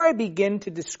I begin to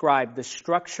describe the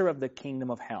structure of the kingdom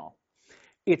of hell,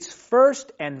 it's first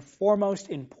and foremost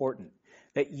important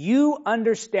that you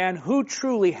understand who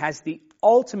truly has the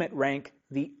ultimate rank,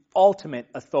 the ultimate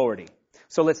authority.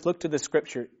 So let's look to the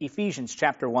scripture, Ephesians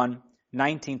chapter 1,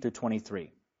 19 through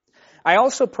 23. I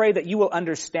also pray that you will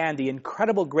understand the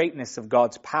incredible greatness of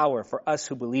God's power for us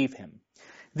who believe him.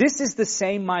 This is the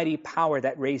same mighty power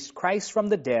that raised Christ from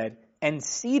the dead and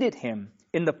seated him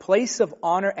in the place of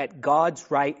honor at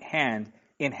God's right hand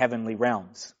in heavenly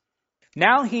realms.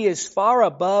 Now he is far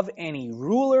above any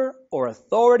ruler or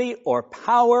authority or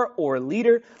power or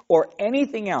leader or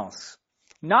anything else,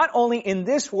 not only in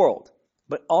this world,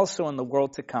 but also in the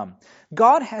world to come.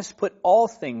 God has put all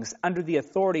things under the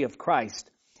authority of Christ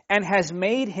and has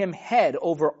made him head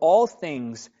over all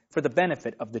things for the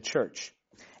benefit of the church.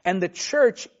 And the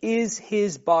church is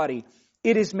his body.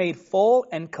 It is made full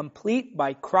and complete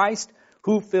by Christ,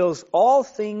 who fills all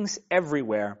things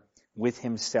everywhere with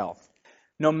himself.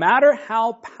 No matter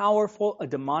how powerful a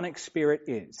demonic spirit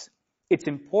is, it's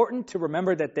important to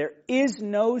remember that there is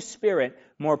no spirit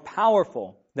more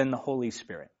powerful than the Holy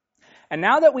Spirit. And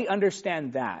now that we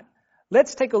understand that,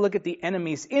 let's take a look at the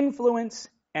enemy's influence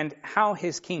and how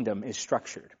his kingdom is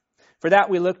structured. For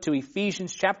that we look to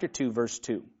Ephesians chapter 2, verse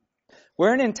 2.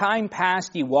 Wherein in time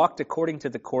past ye walked according to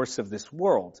the course of this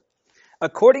world,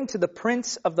 according to the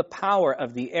prince of the power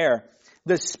of the air,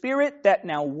 the spirit that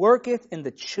now worketh in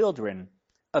the children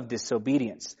of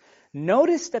disobedience.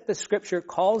 Notice that the scripture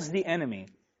calls the enemy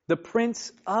the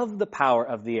prince of the power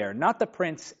of the air, not the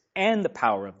prince and the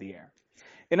power of the air.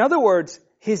 In other words,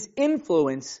 his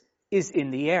influence is in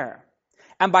the air.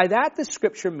 And by that, the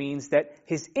scripture means that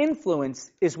his influence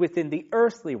is within the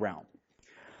earthly realm.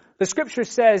 The scripture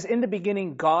says, in the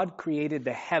beginning, God created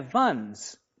the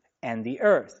heavens and the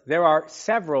earth. There are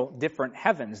several different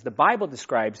heavens. The Bible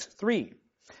describes 3.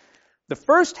 The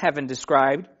first heaven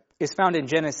described is found in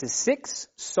Genesis 6,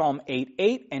 Psalm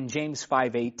 8:8, and James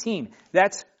 5:18.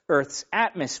 That's Earth's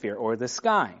atmosphere, or the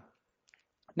sky.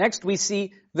 Next, we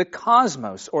see the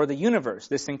cosmos, or the universe.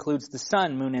 This includes the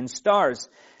sun, moon, and stars.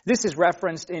 This is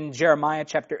referenced in Jeremiah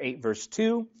chapter 8, verse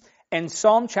 2, and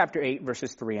Psalm chapter 8,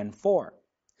 verses 3 and 4.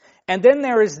 And then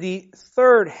there is the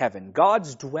third heaven,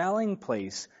 God's dwelling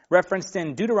place, referenced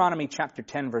in Deuteronomy chapter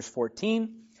 10, verse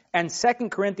 14, and 2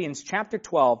 Corinthians chapter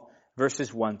 12,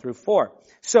 verses 1 through 4.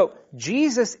 So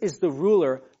Jesus is the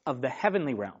ruler of the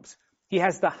heavenly realms. He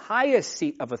has the highest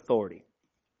seat of authority.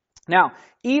 Now,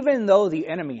 even though the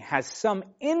enemy has some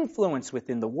influence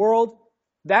within the world,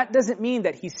 that doesn't mean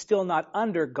that he's still not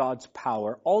under God's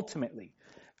power ultimately.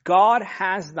 God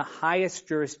has the highest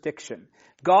jurisdiction.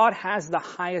 God has the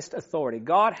highest authority.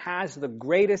 God has the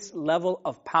greatest level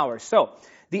of power. So,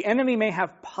 the enemy may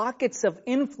have pockets of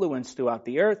influence throughout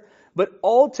the earth, but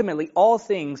ultimately all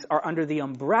things are under the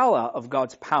umbrella of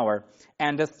God's power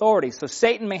and authority. So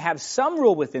Satan may have some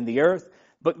rule within the earth,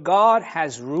 but God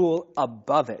has rule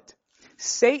above it.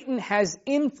 Satan has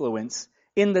influence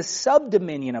in the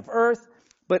subdominion of earth,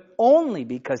 but only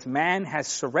because man has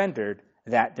surrendered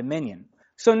that dominion.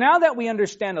 So now that we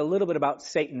understand a little bit about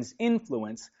Satan's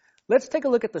influence, let's take a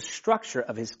look at the structure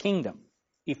of his kingdom.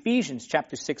 Ephesians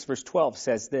chapter 6, verse 12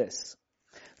 says this,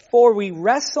 "For we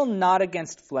wrestle not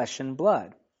against flesh and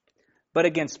blood, but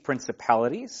against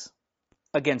principalities,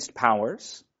 against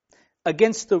powers,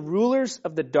 against the rulers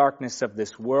of the darkness of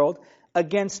this world,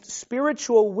 against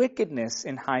spiritual wickedness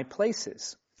in high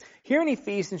places." Here in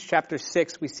Ephesians chapter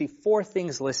 6, we see 4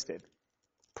 things listed: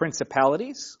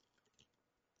 principalities,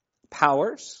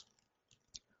 powers,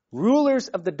 rulers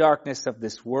of the darkness of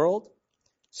this world,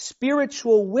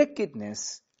 spiritual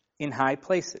wickedness in high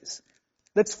places.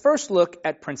 Let's first look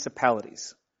at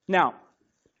principalities. Now,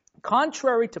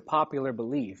 contrary to popular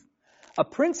belief, a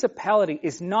principality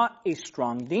is not a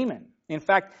strong demon. In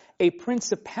fact, a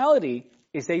principality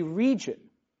is a region.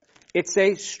 It's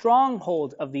a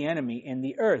stronghold of the enemy in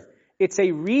the earth. It's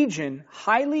a region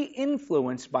highly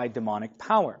influenced by demonic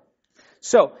power.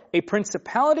 So, a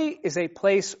principality is a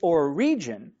place or a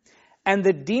region, and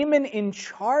the demon in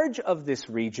charge of this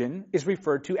region is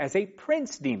referred to as a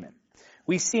prince demon.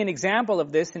 We see an example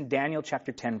of this in Daniel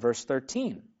chapter 10, verse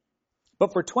 13.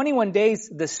 "But for 21 days,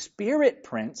 the spirit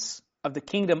prince of the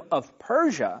kingdom of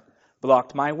Persia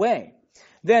blocked my way.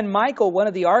 Then Michael, one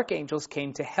of the archangels,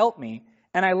 came to help me,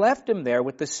 and I left him there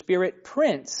with the spirit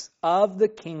prince of the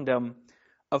kingdom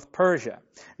of Persia."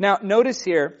 Now, notice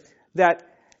here that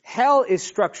hell is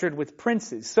structured with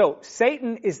princes. So,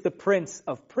 Satan is the prince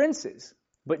of princes,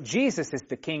 but Jesus is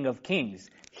the king of kings.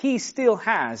 He still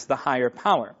has the higher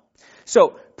power.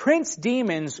 So, prince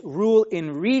demons rule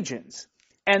in regions,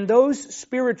 and those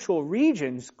spiritual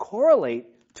regions correlate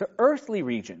to earthly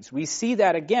regions. We see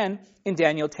that again in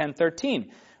Daniel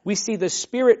 10:13. We see the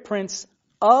spirit prince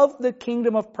of the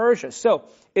kingdom of Persia. So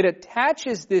it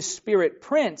attaches this spirit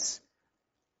prince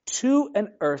to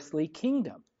an earthly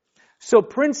kingdom. So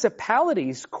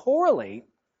principalities correlate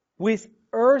with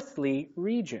earthly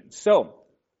regions. So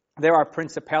there are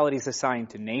principalities assigned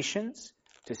to nations,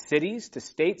 to cities, to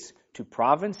states, to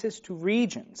provinces, to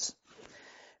regions.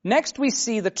 Next we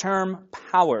see the term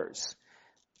powers.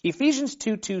 Ephesians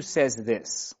 2:2 says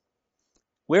this,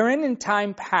 "Wherein in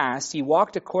time past ye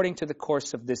walked according to the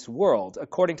course of this world,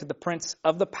 according to the prince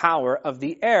of the power of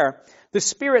the air, the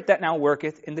spirit that now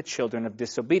worketh in the children of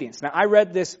disobedience." Now I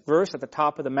read this verse at the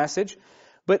top of the message,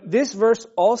 but this verse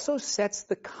also sets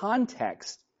the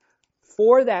context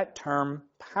for that term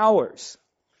powers.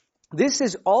 This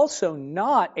is also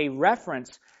not a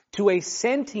reference to a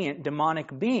sentient demonic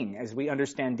being, as we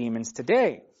understand demons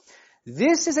today.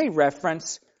 This is a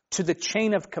reference to the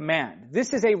chain of command.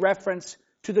 This is a reference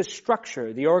to the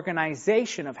structure, the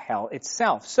organization of hell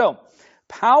itself. So,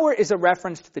 power is a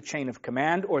reference to the chain of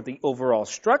command or the overall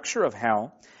structure of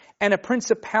hell, and a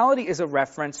principality is a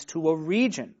reference to a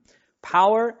region.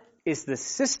 Power is the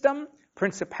system,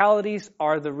 principalities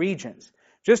are the regions.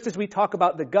 Just as we talk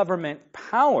about the government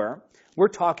power, we're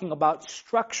talking about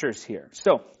structures here.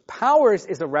 So, powers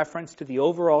is a reference to the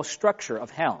overall structure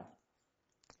of hell.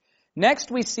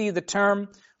 Next, we see the term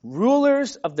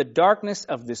rulers of the darkness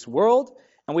of this world,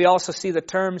 and we also see the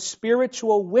term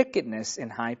spiritual wickedness in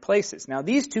high places. Now,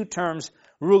 these two terms,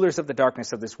 rulers of the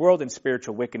darkness of this world and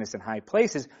spiritual wickedness in high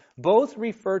places, both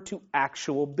refer to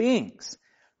actual beings.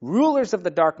 Rulers of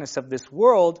the darkness of this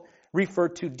world refer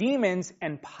to demons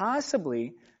and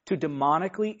possibly to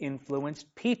demonically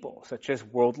influenced people, such as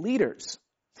world leaders.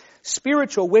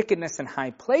 Spiritual wickedness in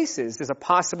high places is a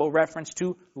possible reference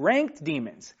to ranked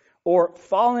demons, or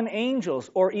fallen angels,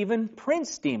 or even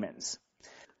prince demons.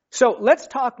 So let's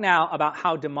talk now about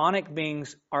how demonic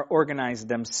beings are organized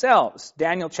themselves.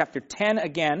 Daniel chapter 10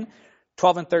 again,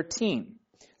 12 and 13.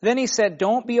 "Then he said,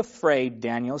 Don't be afraid,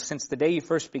 Daniel, since the day you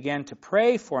first began to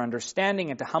pray for understanding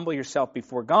and to humble yourself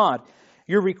before God.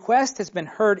 Your request has been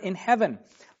heard in heaven.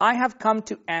 I have come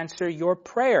to answer your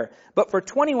prayer. But for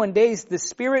 21 days the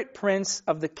spirit prince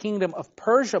of the kingdom of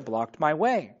Persia blocked my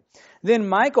way. Then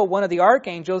Michael, one of the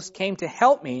archangels, came to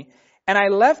help me, and I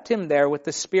left him there with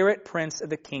the spirit prince of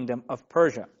the kingdom of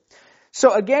Persia."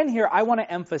 So again here, I want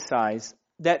to emphasize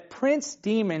that prince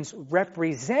demons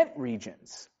represent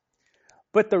regions,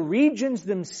 but the regions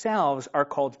themselves are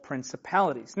called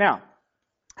principalities. Now,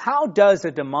 how does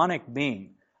a demonic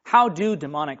being, how do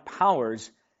demonic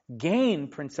powers gain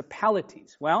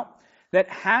principalities? Well, that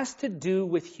has to do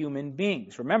with human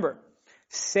beings. Remember,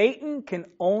 Satan can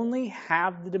only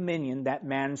have the dominion that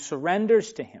man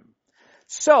surrenders to him.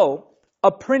 So,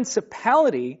 a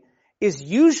principality is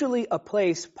usually a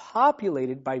place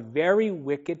populated by very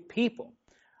wicked people.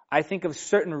 I think of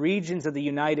certain regions of the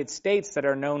United States that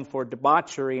are known for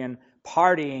debauchery and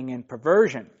partying and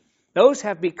perversion. Those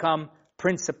have become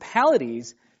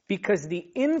principalities because the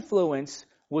influence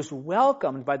was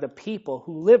welcomed by the people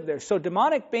who live there. So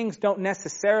demonic beings don't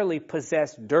necessarily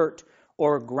possess dirt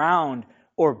or ground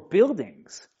or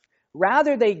buildings.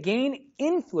 Rather, they gain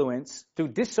influence through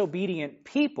disobedient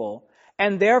people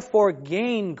and therefore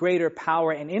gain greater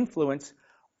power and influence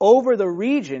over the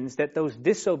regions that those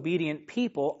disobedient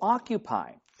people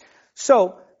occupy.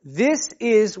 So, this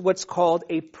is what's called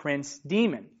a prince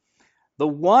demon. The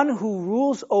one who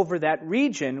rules over that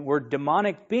region where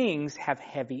demonic beings have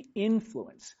heavy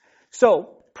influence.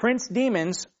 So, prince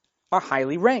demons are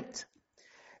highly ranked.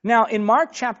 Now, in Mark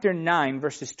chapter 9,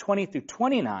 verses 20 through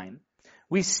 29,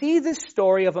 we see the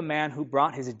story of a man who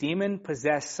brought his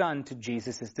demon-possessed son to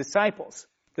Jesus' disciples.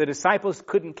 The disciples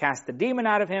couldn't cast the demon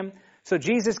out of him, so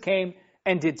Jesus came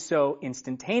and did so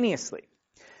instantaneously.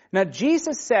 Now,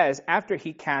 Jesus says, after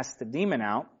he casts the demon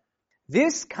out,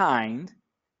 this kind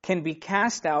can be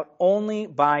cast out only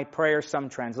by prayer. Some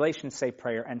translations say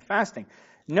prayer and fasting.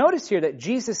 Notice here that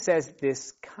Jesus says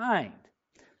this kind.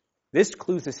 This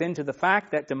clues us into the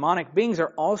fact that demonic beings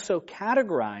are also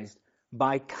categorized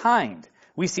by kind.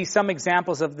 We see some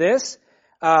examples of this.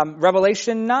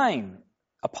 Revelation 9,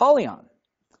 Apollyon.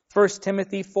 1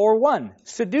 Timothy 4:1,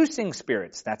 seducing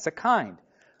spirits, that's a kind.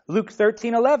 Luke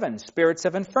 13:11, spirits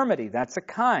of infirmity, that's a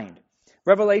kind.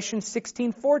 Revelation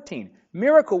 16:14,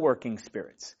 miracle-working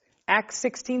spirits. Acts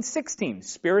 16:16,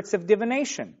 spirits of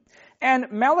divination.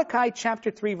 And Malachi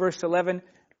chapter 3, verse 11,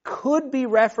 could be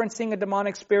referencing a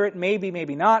demonic spirit, maybe,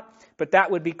 maybe not, but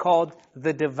that would be called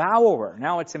the devourer.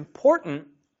 Now, it's important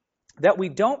that we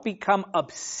don't become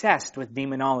obsessed with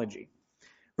demonology.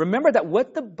 Remember that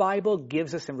what the Bible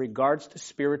gives us in regards to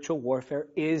spiritual warfare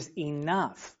is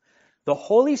enough. The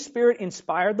Holy Spirit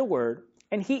inspired the Word,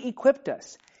 and He equipped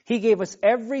us. He gave us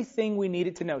everything we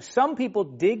needed to know. Some people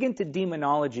dig into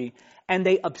demonology and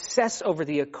they obsess over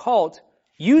the occult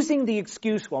using the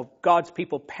excuse, well, God's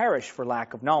people perish for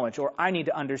lack of knowledge, or I need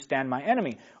to understand my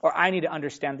enemy, or I need to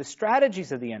understand the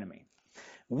strategies of the enemy.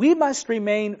 We must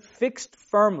remain fixed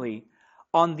firmly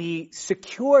on the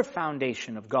secure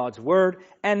foundation of God's Word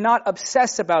and not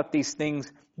obsess about these things,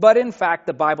 but in fact,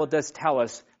 the Bible does tell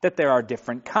us that there are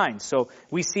different kinds. So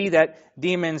we see that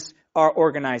demons are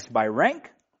organized by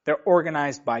rank, they're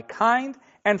organized by kind,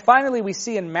 and finally we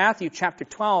see in Matthew chapter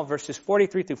 12, verses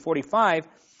 43 through 45,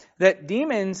 that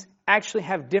demons actually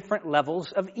have different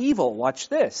levels of evil. Watch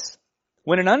this.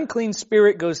 When an unclean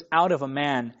spirit goes out of a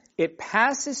man, it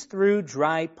passes through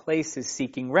dry places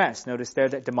seeking rest. Notice there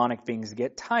that demonic beings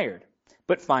get tired,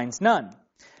 but finds none.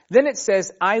 Then it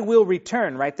says, I will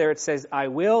return. Right there it says, I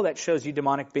will. That shows you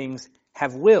demonic beings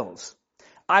have wills.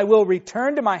 I will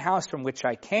return to my house from which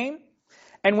I came.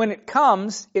 And when it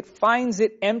comes, it finds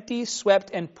it empty, swept,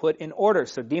 and put in order.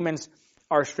 So demons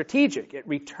are strategic. It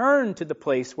returned to the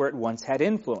place where it once had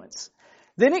influence.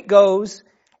 Then it goes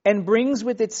and brings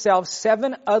with itself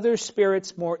 7 other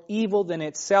spirits more evil than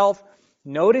itself.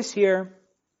 Notice here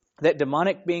that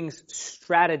demonic beings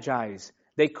strategize.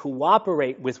 They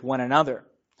cooperate with one another.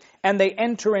 And they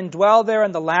enter and dwell there,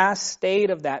 and the last state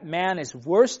of that man is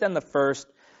worse than the first.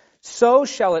 So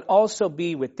shall it also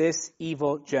be with this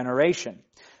evil generation.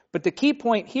 But the key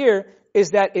point here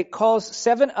is that it calls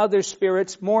 7 other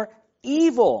spirits more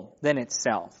evil than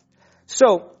itself.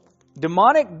 So,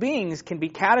 demonic beings can be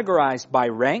categorized by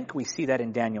rank. We see that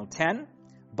in Daniel 10.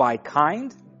 By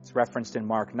kind. It's referenced in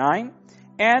Mark 9.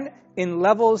 And in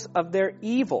levels of their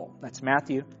evil. That's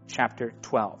Matthew chapter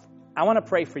 12. I want to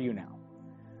pray for you now.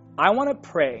 I want to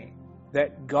pray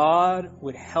that God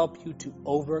would help you to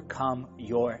overcome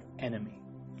your enemy.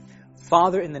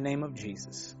 Father, in the name of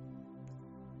Jesus,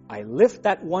 I lift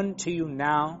that one to you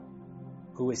now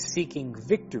who is seeking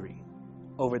victory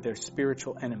over their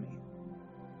spiritual enemy.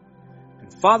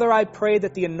 And Father, I pray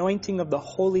that the anointing of the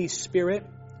Holy Spirit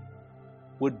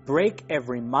would break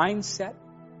every mindset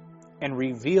and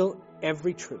reveal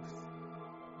every truth.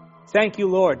 Thank you,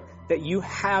 Lord, that you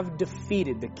have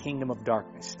defeated the kingdom of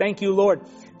darkness. Thank you, Lord,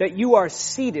 that you are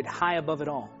seated high above it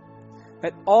all.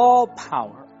 That all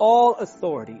power, all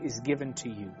authority is given to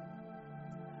you.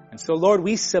 And so, Lord,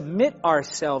 we submit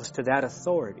ourselves to that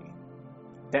authority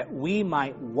that we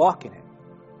might walk in it.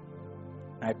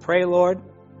 And I pray, Lord,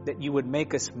 that you would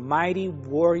make us mighty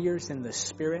warriors in the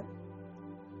Spirit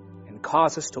and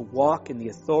cause us to walk in the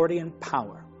authority and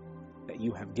power that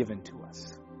you have given to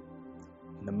us.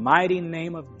 In the mighty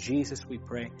name of Jesus we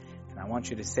pray. And I want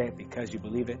you to say it because you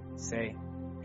believe it. Say